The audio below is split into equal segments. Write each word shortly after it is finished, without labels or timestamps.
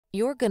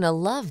You're gonna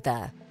love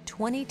the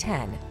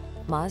 2010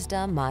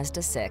 Mazda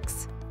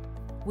Mazda6.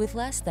 With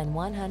less than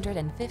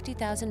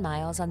 150,000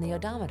 miles on the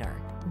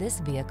odometer,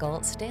 this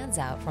vehicle stands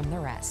out from the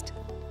rest.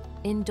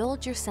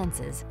 Indulge your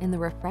senses in the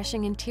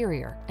refreshing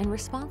interior and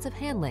responsive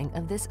handling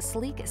of this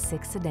sleek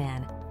 6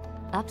 sedan.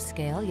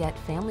 Upscale yet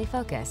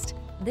family-focused,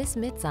 this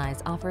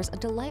midsize offers a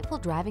delightful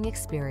driving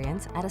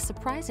experience at a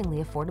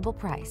surprisingly affordable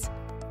price.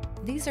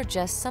 These are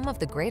just some of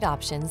the great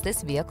options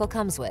this vehicle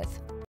comes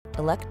with: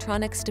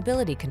 electronic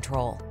stability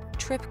control,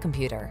 trip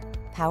computer,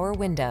 power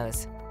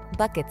windows,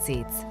 bucket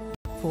seats,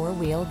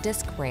 4-wheel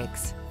disc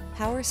brakes,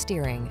 power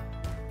steering.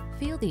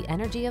 Feel the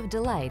energy of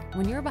delight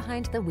when you're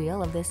behind the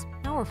wheel of this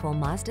powerful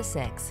Mazda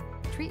 6.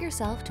 Treat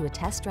yourself to a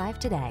test drive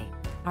today.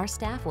 Our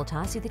staff will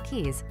toss you the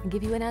keys and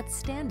give you an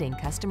outstanding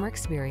customer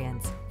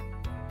experience.